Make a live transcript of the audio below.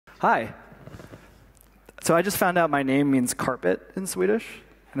Hi. So I just found out my name means carpet in Swedish,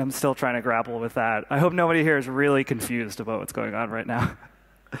 and I'm still trying to grapple with that. I hope nobody here is really confused about what's going on right now.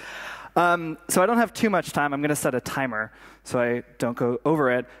 So I don't have too much time. I'm going to set a timer so I don't go over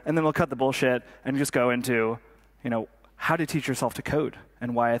it, and then we'll cut the bullshit and just go into, how to teach yourself to code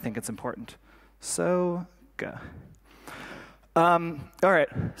and why I think it's important. So, go. All right,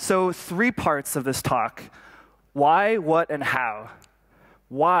 so 3 parts of this talk. Why, what, and how.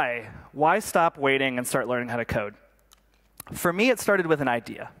 Why? Why stop waiting and start learning how to code? For me, it started with an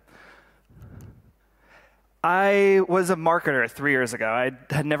idea. I was a marketer 3 years ago. I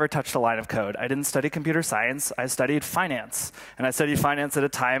had never touched a line of code. I didn't study computer science. I studied finance. And I studied finance at a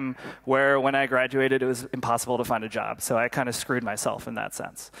time where when I graduated, it was impossible to find a job. So I kind of screwed myself in that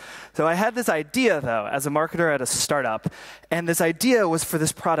sense. So I had this idea, though, as a marketer at a startup. And this idea was for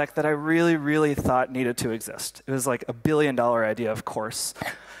this product that I really, really thought needed to exist. It was like a $1 billion idea, of course.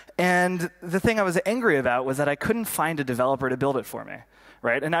 And the thing I was angry about was that I couldn't find a developer to build it for me.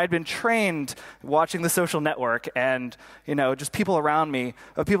 Right? And I'd been trained watching The Social Network and, just people around me,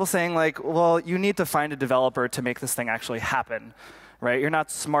 of people saying like, well, you need to find a developer to make this thing actually happen. Right? You're not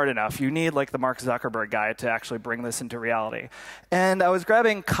smart enough. You need like the Mark Zuckerberg guy to actually bring this into reality. And I was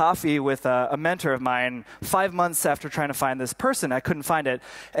grabbing coffee with a mentor of mine 5 months after trying to find this person. I couldn't find it.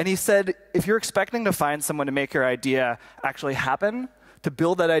 And he said, if you're expecting to find someone to make your idea actually happen, to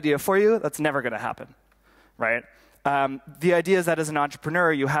build that idea for you, that's never going to happen. Right? The idea is that as an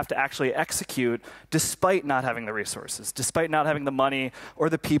entrepreneur, you have to actually execute despite not having the resources, despite not having the money or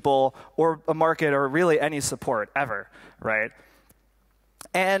the people or a market or really any support ever, right?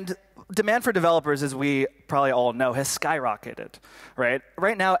 And demand for developers, as we probably all know, has skyrocketed, right?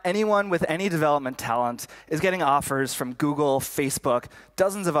 Right now, anyone with any development talent is getting offers from Google, Facebook,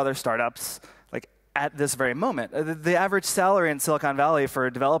 dozens of other startups, like at this very moment. The average salary in Silicon Valley for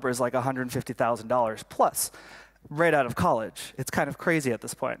a developer is like $150,000 plus. Right out of college. It's kind of crazy at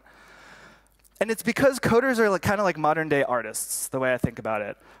this point. And it's because coders are kind of like modern-day artists, the way I think about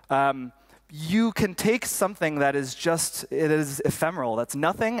it. You can take something that is it is ephemeral, that's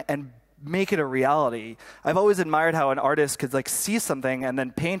nothing, and make it a reality. I've always admired how an artist could see something and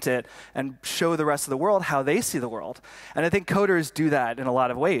then paint it and show the rest of the world how they see the world. And I think coders do that in a lot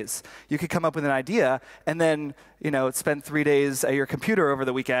of ways. You could come up with an idea and then spend 3 days at your computer over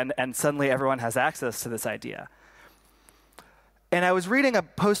the weekend, and suddenly everyone has access to this idea. And I was reading a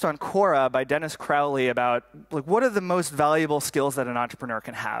post on Quora by Dennis Crowley about what are the most valuable skills that an entrepreneur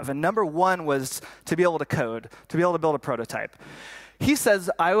can have. And number 1 was to be able to code, to be able to build a prototype. He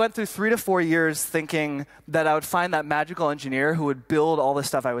says, I went through 3 to 4 years thinking that I would find that magical engineer who would build all the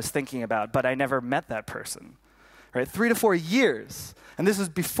stuff I was thinking about, but I never met that person. Right? 3 to 4 years. And this was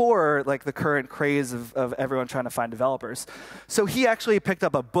before the current craze of everyone trying to find developers. So he actually picked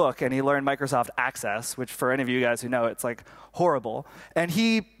up a book and he learned Microsoft Access, which for any of you guys who know, it's horrible. And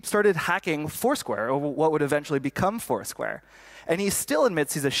he started hacking Foursquare, or what would eventually become Foursquare. And he still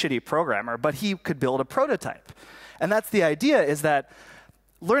admits he's a shitty programmer, but he could build a prototype. And that's the idea, is that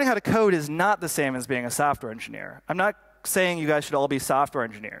learning how to code is not the same as being a software engineer. I'm not saying you guys should all be software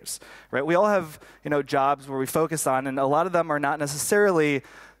engineers, right? We all have, jobs where we focus on, and a lot of them are not necessarily,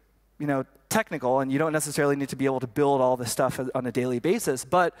 technical, and you don't necessarily need to be able to build all this stuff on a daily basis.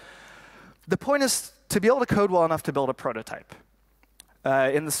 But the point is to be able to code well enough to build a prototype.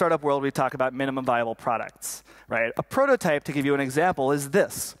 In the startup world, we talk about minimum viable products, right? A prototype, to give you an example, is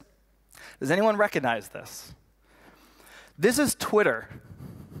this. Does anyone recognize this? This is Twitter.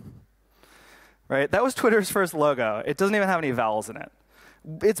 Right? That was Twitter's first logo. It doesn't even have any vowels in it.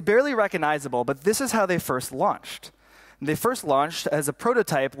 It's barely recognizable, but this is how they first launched. They first launched as a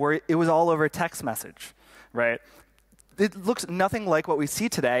prototype where it was all over text message, right? It looks nothing like what we see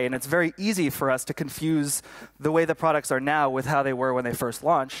today, and it's very easy for us to confuse the way the products are now with how they were when they first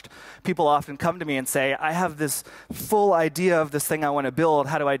launched. People often come to me and say, I have this full idea of this thing I want to build.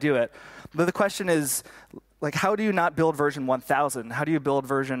 How do I do it? But the question is, how do you not build version 1000? How do you build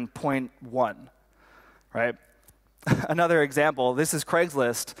version 0.1? Right? Another example, this is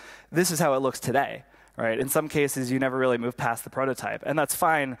Craigslist. This is how it looks today. Right? In some cases, you never really move past the prototype. And that's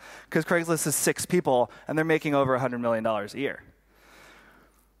fine, because Craigslist is 6 people, and they're making over $100 million a year.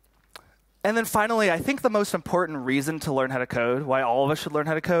 And then finally, I think the most important reason to learn how to code, why all of us should learn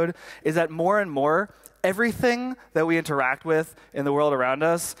how to code, is that more and more, everything that we interact with in the world around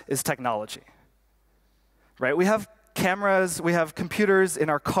us is technology. Right? We have cameras, we have computers in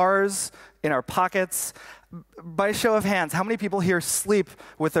our cars, in our pockets. By show of hands, how many people here sleep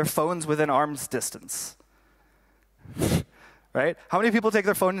with their phones within arm's distance? Right? How many people take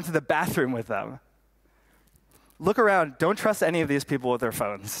their phone into the bathroom with them? look around. Don't trust any of these people with their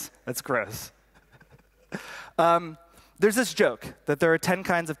phones. That's gross. There's this joke that there are 10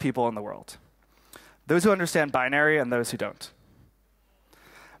 kinds of people in the world. Those who understand binary and those who don't.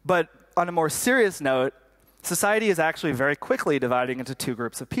 But on a more serious note, society is actually very quickly dividing into two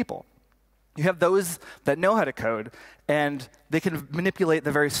groups of people. You have those that know how to code, and they can manipulate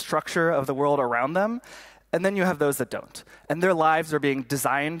the very structure of the world around them. And then you have those that don't. And their lives are being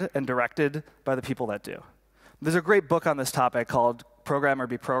designed and directed by the people that do. There's a great book on this topic called Program or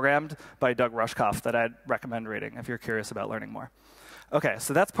Be Programmed by Doug Rushkoff that I'd recommend reading if you're curious about learning more. OK,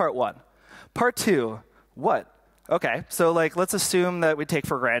 so that's part one. Part two, what? OK, so let's assume that we take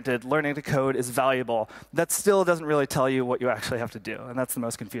for granted learning to code is valuable. That still doesn't really tell you what you actually have to do, and that's the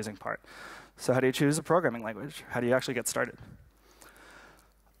most confusing part. So how do you choose a programming language? How do you actually get started?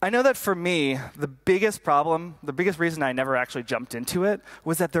 I know that for me, the biggest problem, the biggest reason I never actually jumped into it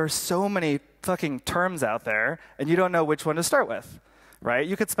was that there are so many fucking terms out there, and you don't know which one to start with, right?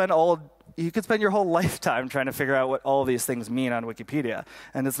 You could spend your whole lifetime trying to figure out what all of these things mean on Wikipedia,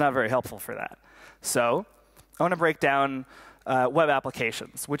 and it's not very helpful for that. So I want to break down web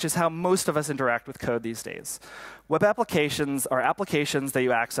applications, which is how most of us interact with code these days. Web applications are applications that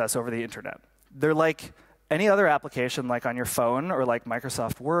you access over the internet. They're like any other application, like on your phone, or like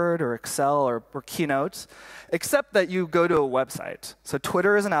Microsoft Word, or Excel, or Keynote, except that you go to a website. So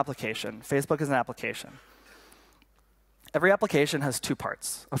Twitter is an application. Facebook is an application. Every application has two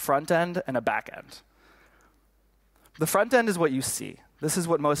parts, a front end and a back end. The front end is what you see. This is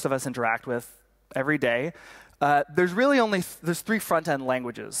what most of us interact with every day. There's three front-end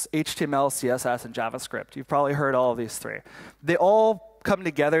languages, HTML, CSS, and JavaScript. You've probably heard all of these three. They all come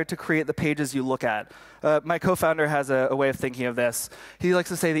together to create the pages you look at. My co-founder has a way of thinking of this. He likes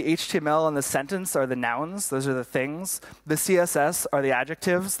to say the HTML and the sentence are the nouns. Those are the things. The CSS are the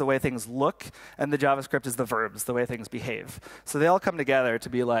adjectives, the way things look. And the JavaScript is the verbs, the way things behave. So they all come together to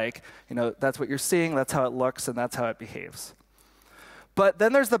be like, that's what you're seeing, that's how it looks, and that's how it behaves. But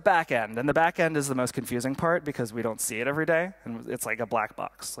then there's the back end, and the back end is the most confusing part because we don't see it every day, and it's like a black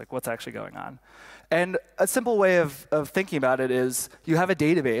box, like what's actually going on. And a simple way of thinking about it is you have a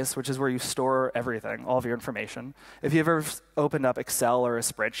database, which is where you store everything, all of your information. If you've ever opened up Excel or a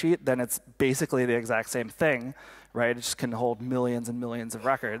spreadsheet, then it's basically the exact same thing, right? It just can hold millions and millions of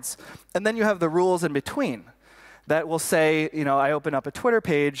records. And then you have the rules in between that will say, I open up a Twitter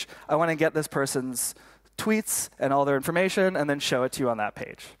page, I want to get this person's tweets and all their information, and then show it to you on that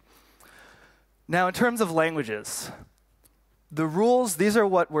page. Now, in terms of languages, the rules, these are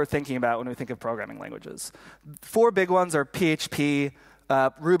what we're thinking about when we think of programming languages. 4 big ones are PHP,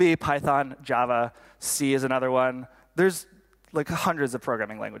 Ruby, Python, Java, C is another one. There's like hundreds of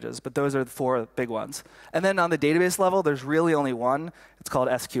programming languages, but those are the 4 big ones. And then on the database level, there's really only one. It's called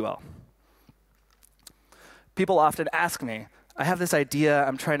SQL. People often ask me, I have this idea,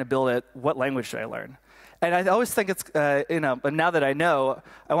 I'm trying to build it, what language should I learn? And I always think it's, but now that I know,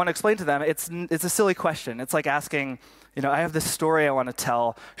 I want to explain to them, it's a silly question. It's like asking, I have this story I want to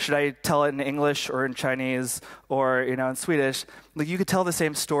tell. Should I tell it in English or in Chinese or, in Swedish? Like, you could tell the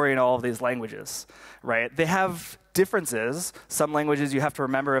same story in all of these languages, right? They have differences. Some languages you have to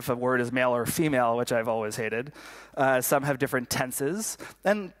remember if a word is male or female, which I've always hated. Some have different tenses.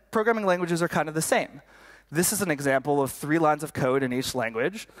 And programming languages are kind of the same. This is an example of 3 lines of code in each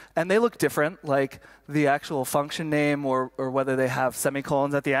language, and they look different, like the actual function name or whether they have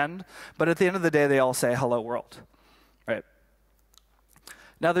semicolons at the end. But at the end of the day, they all say hello world. Right?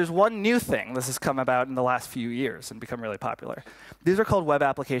 Now, there's one new thing. This has come about in the last few years and become really popular. These are called web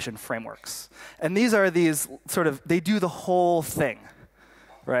application frameworks. And these are these they do the whole thing,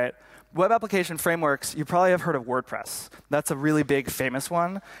 right? Web application frameworks, you probably have heard of WordPress. That's a really big, famous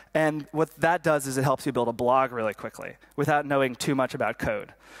one. And what that does is it helps you build a blog really quickly without knowing too much about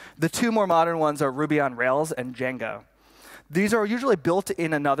code. The 2 more modern ones are Ruby on Rails and Django. These are usually built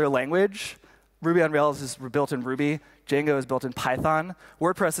in another language. Ruby on Rails is built in Ruby. Django is built in Python.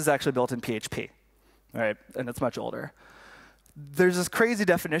 WordPress is actually built in PHP, right? And it's much older. There's this crazy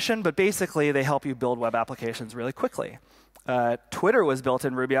definition, but basically they help you build web applications really quickly. Twitter was built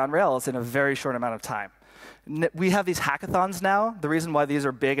in Ruby on Rails in a very short amount of time. We have these hackathons now. The reason why these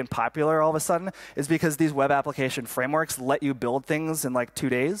are big and popular all of a sudden is because these web application frameworks let you build things in like 2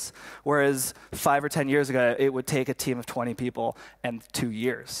 days, whereas 5 or 10 years ago, it would take a team of 20 people and 2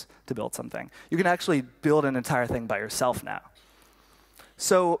 years to build something. You can actually build an entire thing by yourself now.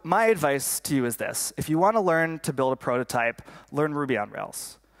 So my advice to you is this. If you want to learn to build a prototype, learn Ruby on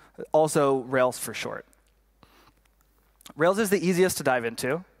Rails. Also, Rails for short. Rails is the easiest to dive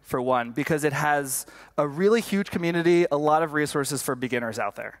into, for one, because it has a really huge community, a lot of resources for beginners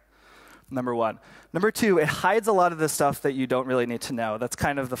out there. number one. Number two, it hides a lot of the stuff that you don't really need to know. That's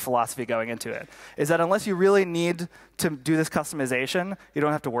kind of the philosophy going into it, is that unless you really need to do this customization, you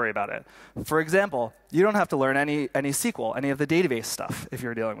don't have to worry about it. For example, you don't have to learn any SQL, any of the database stuff if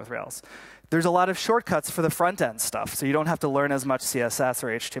you're dealing with Rails. There's a lot of shortcuts for the front-end stuff, so you don't have to learn as much CSS or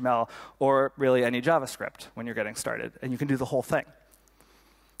HTML or really any JavaScript when you're getting started, and you can do the whole thing.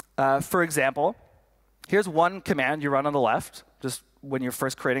 For example, here's one command you run on the left, just when you're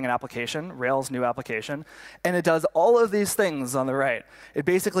first creating an application, Rails new application, and it does all of these things on the right. It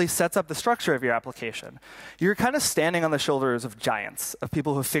basically sets up the structure of your application. You're kind of standing on the shoulders of giants, of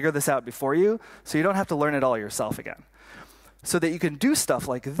people who figured this out before you, so you don't have to learn it all yourself again. So that you can do stuff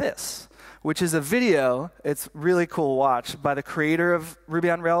like this, which is a video, it's really cool watch, by the creator of Ruby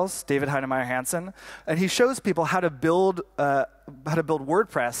on Rails, David Heinemeier Hansen, and he shows people how to build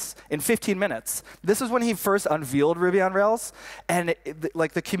WordPress in 15 minutes. This was when he first unveiled Ruby on Rails, and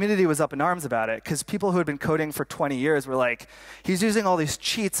the community was up in arms about it, because people who had been coding for 20 years were like, he's using all these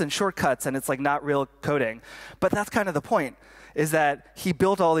cheats and shortcuts, and it's like not real coding. But that's kind of the point, is that he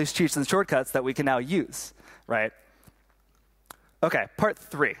built all these cheats and shortcuts that we can now use, right? OK, part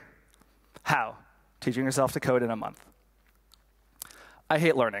 3. How? Teaching yourself to code in a month. I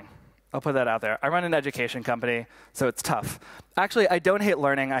hate learning. I'll put that out there. I run an education company, so it's tough. Actually, I don't hate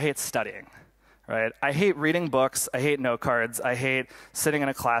learning. I hate studying. Right? I hate reading books. I hate note cards. I hate sitting in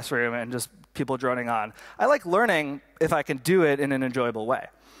a classroom and just people droning on. I like learning if I can do it in an enjoyable way.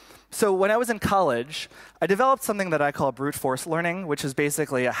 So when I was in college, I developed something that I call brute force learning, which is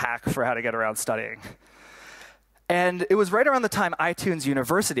basically a hack for how to get around studying. And it was right around the time iTunes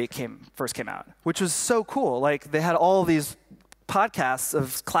University first came out, which was so cool. Like, they had all these podcasts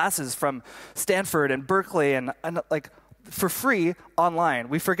of classes from Stanford and Berkeley and like for free online.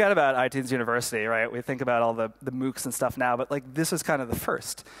 We forget about iTunes University, right? We think about all the MOOCs and stuff now, but like this was kind of the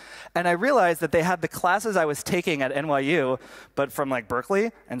first. And I realized that they had the classes I was taking at NYU, but from like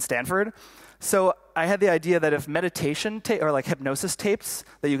Berkeley and Stanford. So I had the idea that if meditation or like hypnosis tapes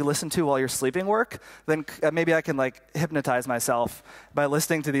that you can listen to while you're sleeping work, then maybe I can like hypnotize myself by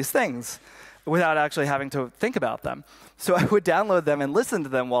listening to these things without actually having to think about them. So I would download them and listen to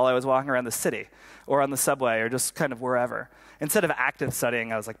them while I was walking around the city or on the subway or just kind of wherever. Instead of active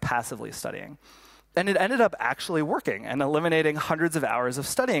studying, I was like passively studying. And it ended up actually working and eliminating hundreds of hours of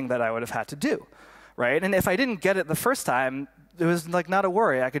studying that I would have had to do, right? And if I didn't get it the first time, it was like not a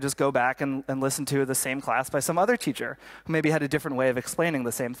worry. I could just go back and listen to the same class by some other teacher who maybe had a different way of explaining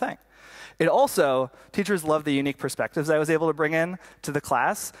the same thing. It also, teachers love the unique perspectives I was able to bring in to the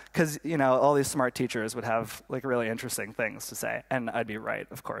class because, you know, all these smart teachers would have like really interesting things to say. And I'd be right,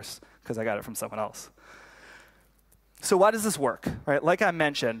 of course, because I got it from someone else. So why does this work? Right? Like I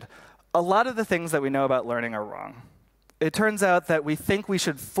mentioned, a lot of the things that we know about learning are wrong. It turns out that we think we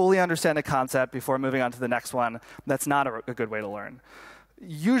should fully understand a concept before moving on to the next one. That's not a good way to learn.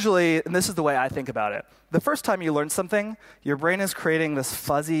 Usually, and this is the way I think about it, the first time you learn something, your brain is creating this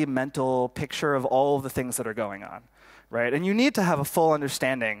fuzzy mental picture of all of the things that are going on, right? And you need to have a full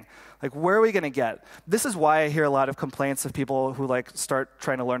understanding. Like, where are we going to get? This is why I hear a lot of complaints of people who like start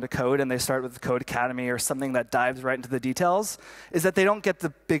trying to learn to code, and they start with the Code Academy or something that dives right into the details, is that they don't get the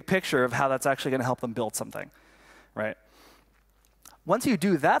big picture of how that's actually going to help them build something, right? Once you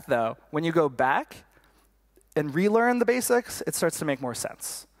do that, though, when you go back and relearn the basics, it starts to make more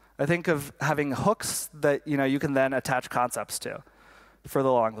sense. I think of having hooks that you can then attach concepts to further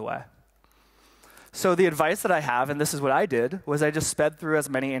along the way. So the advice that I have, and this is what I did, was I just sped through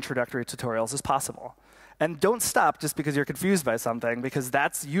as many introductory tutorials as possible. And don't stop just because you're confused by something, because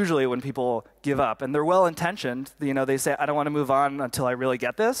that's usually when people give up. And they're well-intentioned. They say, I don't want to move on until I really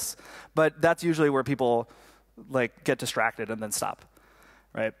get this. But that's usually where people like get distracted and then stop,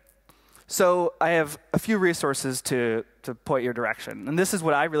 right? So I have a few resources to point your direction. And this is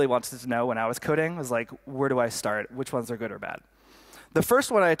what I really wanted to know when I was coding, was like, where do I start? Which ones are good or bad? The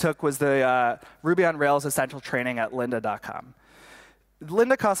first one I took was the Ruby on Rails Essential Training at lynda.com.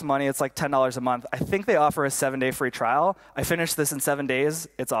 Lynda costs money. It's like $10 a month. I think they offer a 7-day free trial. I finished this in 7 days.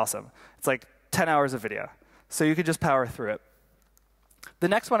 It's awesome. It's like 10 hours of video. So you could just power through it. The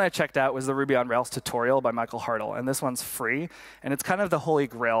next one I checked out was the Ruby on Rails tutorial by Michael Hartle, and this one's free, and it's kind of the holy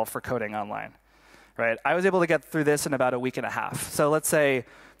grail for coding online, right? I was able to get through this in about a week and a half. So let's say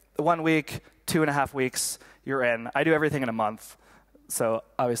 1 week, 2.5 weeks, you're in. I do everything in a month, so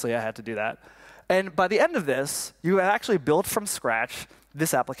obviously I had to do that. And by the end of this, you have actually built from scratch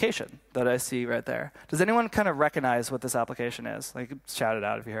this application that I see right there. Does anyone kind of recognize what this application is? Like, shout it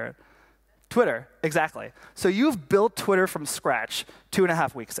out if you hear it. Twitter, exactly. So you've built Twitter from scratch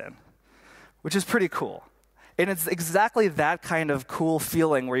 2.5 weeks in, which is pretty cool. And it's exactly that kind of cool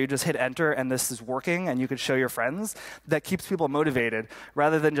feeling where you just hit enter and this is working and you could show your friends that keeps people motivated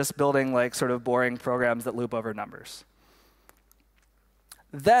rather than just building like sort of boring programs that loop over numbers.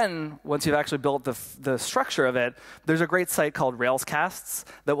 Then, once you've actually built the structure of it, there's a great site called Railscasts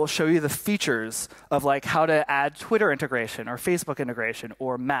that will show you the features of like how to add Twitter integration or Facebook integration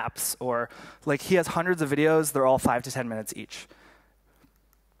or maps, or like he has hundreds of videos. They're all 5 to 10 minutes each.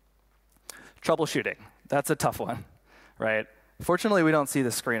 Troubleshooting. That's a tough one, right? Fortunately, we don't see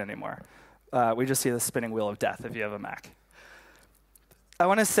the screen anymore. We just see the spinning wheel of death if you have a Mac. I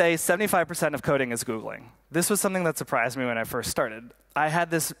want to say 75% of coding is Googling. This was something that surprised me when I first started. I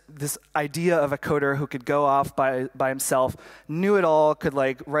had this idea of a coder who could go off by himself, knew it all, could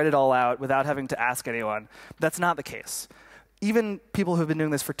like write it all out without having to ask anyone. That's not the case. Even people who've been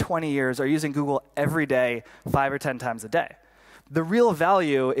doing this for 20 years are using Google every day, 5 or 10 times a day. The real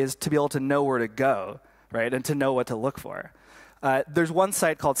value is to be able to know where to go, right, and to know what to look for. There's one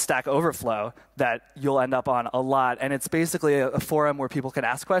site called Stack Overflow that you'll end up on a lot, and it's basically a forum where people can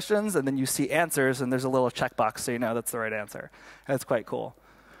ask questions, and then you see answers, and there's a little checkbox so you know that's the right answer. That's quite cool.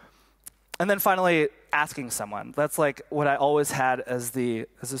 And then finally, asking someone. That's like what I always had as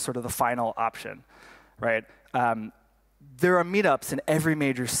sort of the final option, right? There are meetups in every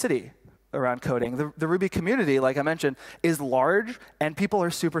major city around coding. The Ruby community, like I mentioned, is large, and people are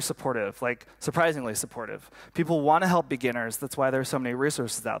super supportive, like surprisingly supportive. People want to help beginners. That's why there's so many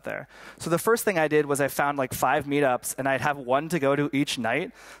resources out there. So the first thing I did was I found like 5 meetups, and I'd have one to go to each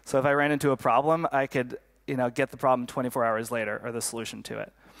night. So if I ran into a problem, I could get the problem 24 hours later, or the solution to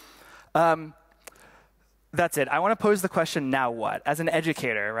it. That's it. I want to pose the question, now what? As an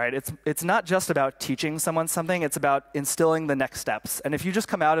educator, right? It's not just about teaching someone something. It's about instilling the next steps. And if you just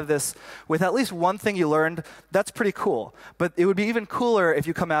come out of this with at least one thing you learned, that's pretty cool. But it would be even cooler if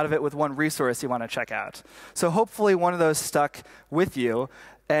you come out of it with one resource you want to check out. So hopefully one of those stuck with you.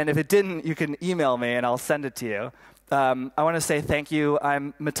 And if it didn't, you can email me, and I'll send it to you. I want to say thank you.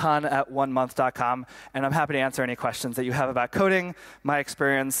 I'm Mattan at onemonth.com, and I'm happy to answer any questions that you have about coding, my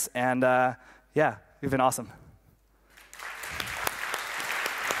experience, and yeah. You've been awesome.